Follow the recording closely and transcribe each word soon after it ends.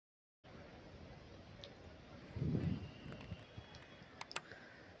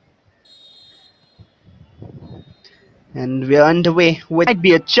And we're underway with might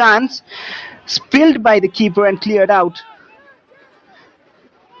be a chance. Spilled by the keeper and cleared out.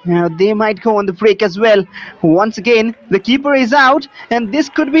 Now they might go on the break as well. Once again, the keeper is out, and this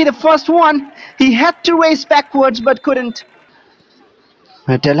could be the first one. He had to race backwards but couldn't.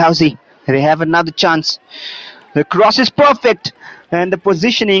 Dalhousie, they have another chance. The cross is perfect, and the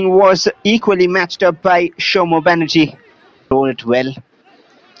positioning was equally matched up by 𝒊𝒈𝒉𝒍𒊉𝒈𝒉𝒕𒔒. Roll it well.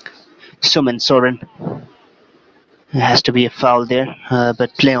 Suman Soren. There has to be a foul there,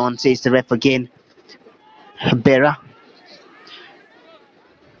 but play on, says the ref again. Bera.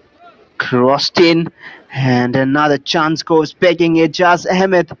 Crossed in, and another chance goes begging Ijaz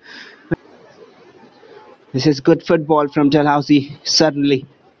Ahmed. This is good football from Dalhousie, suddenly.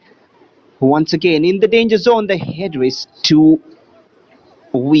 Once again, in the danger zone, the header is too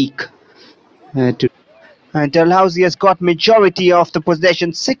weak. And Dalhousie has got majority of the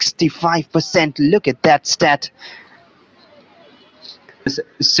possession, 65%. Look at that stat.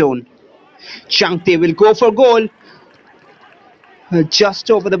 Zone. Changte will go for goal. Just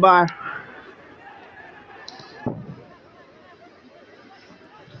over the bar.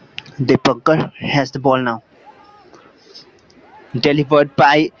 Deepankar has the ball now. Delivered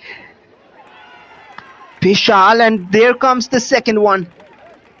by Vishal, and there comes the second one.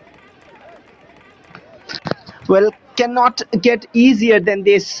 Well, cannot get easier than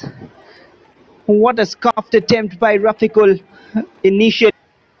this. What a scuffed attempt by Rafiqul initially.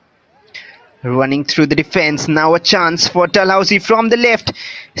 Running through the defense, now a chance for Dalhousie from the left.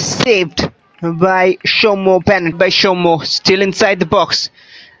 Saved by 𝒊𝒈𝒉𝒍𒊉𝒈𝒉, still inside the box.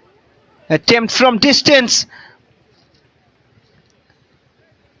 Attempt from distance.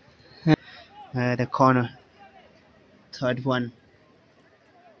 The corner. Third one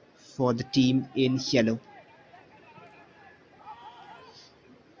for the team in yellow.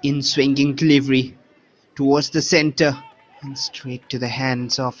 In swinging delivery towards the center and straight to the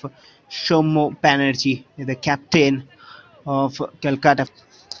hands of 𝒊𝒈𝒉𝒍𒊉𝒈𝒉, the captain of Calcutta.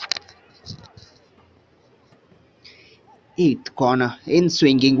 Eighth corner, in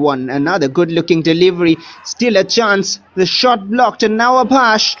swinging one, another good looking delivery, still a chance, the shot blocked, and now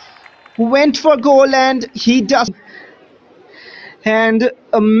Abhash went for goal and he does. And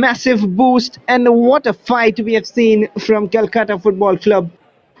a massive boost, and what a fight we have seen from Calcutta Football Club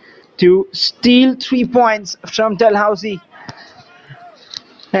to steal 3 points from Dalhousie.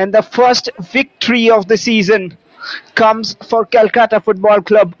 And the first victory of the season comes for Calcutta Football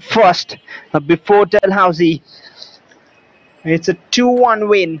Club first, before Dalhousie. It's a 2-1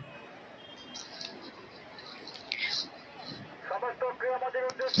 win.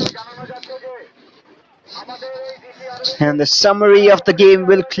 And the summary of the game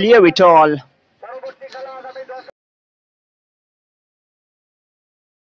will clear it all.